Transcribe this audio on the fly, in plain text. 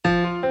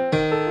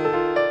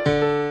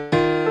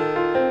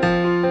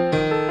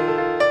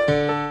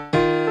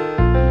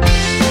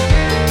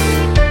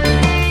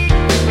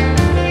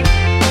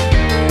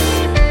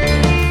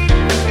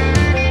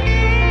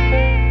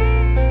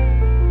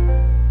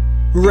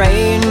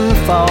rain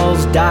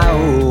falls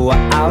down,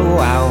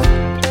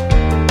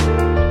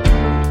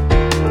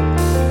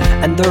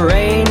 and the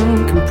rain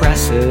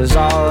compresses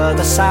all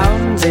the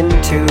sounds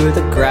into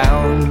the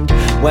ground.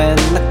 When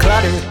the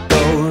clutter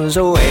goes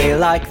away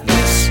like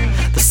this,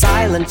 the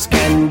silence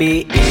can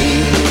be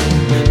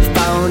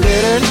found.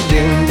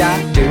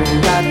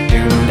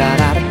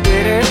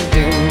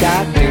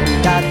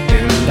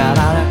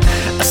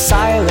 A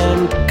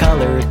silent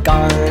colored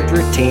guard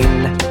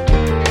routine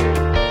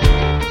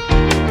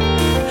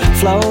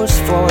flows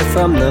forth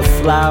from the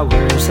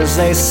flowers as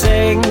they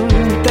sing. Do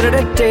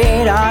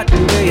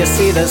you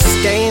see the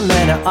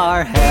stamen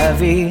are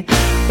heavy,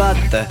 but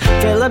the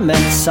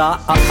filaments are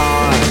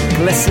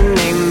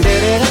glistening.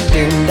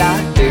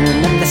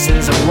 And this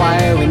is why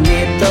we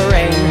need the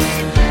rain.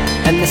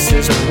 And this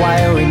is why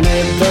we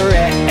need the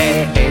rain.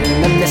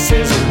 And this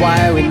is why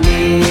we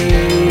need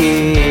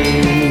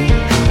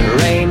the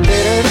rain.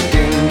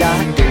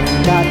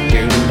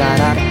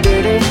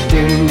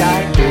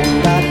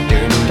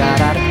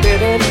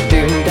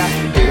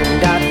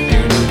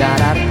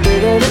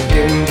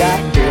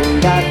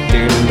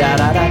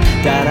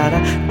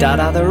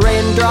 The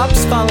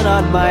raindrops falling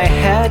on my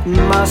head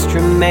must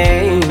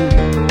remain,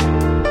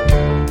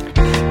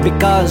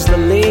 because the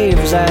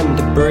leaves and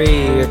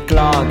debris are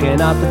clogging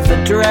up the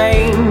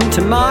drain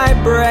to my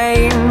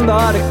brain.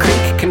 But a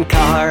creek can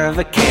carve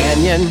a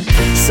canyon,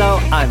 so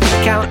I'm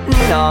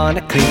counting on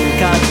a clean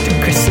cut to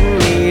christen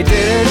me.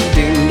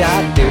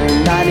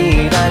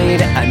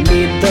 I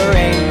need the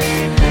rain.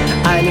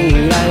 I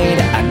need the rain.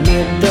 I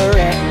need the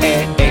rain.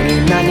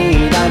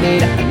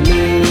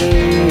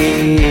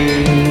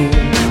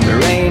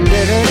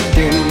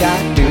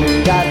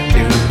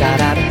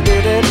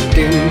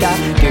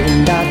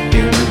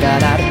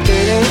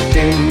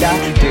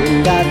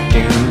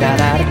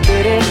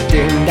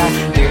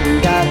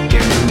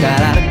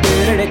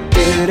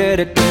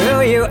 Do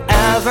you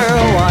ever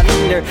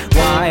wonder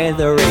why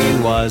the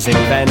rain was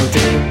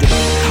invented?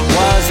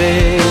 Was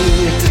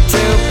it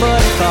to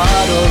put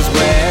puddles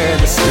where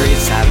the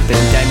streets have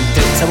been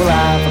dented, so we'll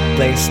have a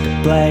place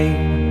to play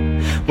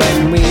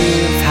when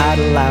we've had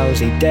a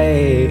lousy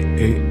day?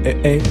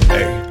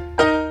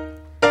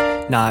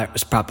 No, it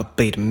was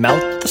probably to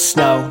melt the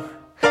snow.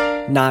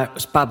 No, it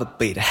was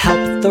probably to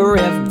help the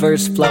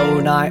rivers flow.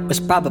 No, it was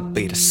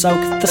probably to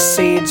soak the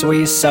seeds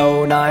we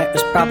sow. No, it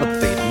was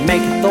probably to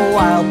make the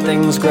wild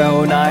things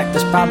grow. No, it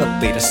was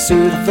probably to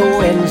soothe the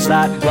winds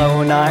that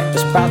blow. No, it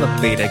was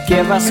probably to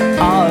give us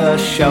all a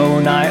show.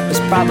 No, it was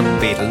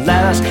probably to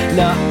let us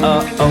know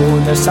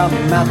there's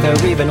something out there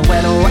even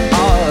when we're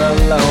all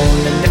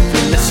alone. And if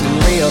we listen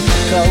real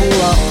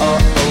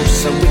close,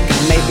 so we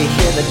can maybe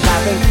hear the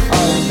tapping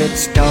of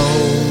its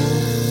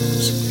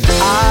toes.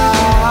 I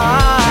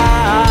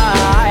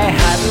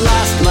had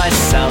lost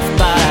myself,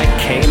 but I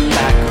came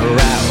back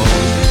around,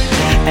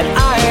 and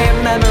I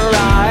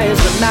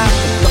memorized the map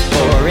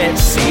before it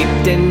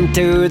seeped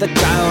into the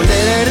ground.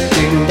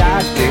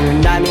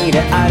 I need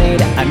it,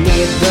 I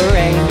need the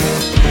rain.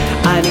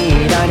 I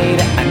need the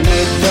rain. I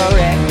need the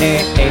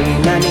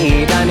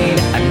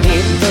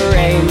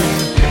rain.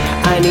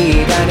 I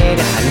need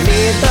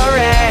the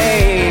rain.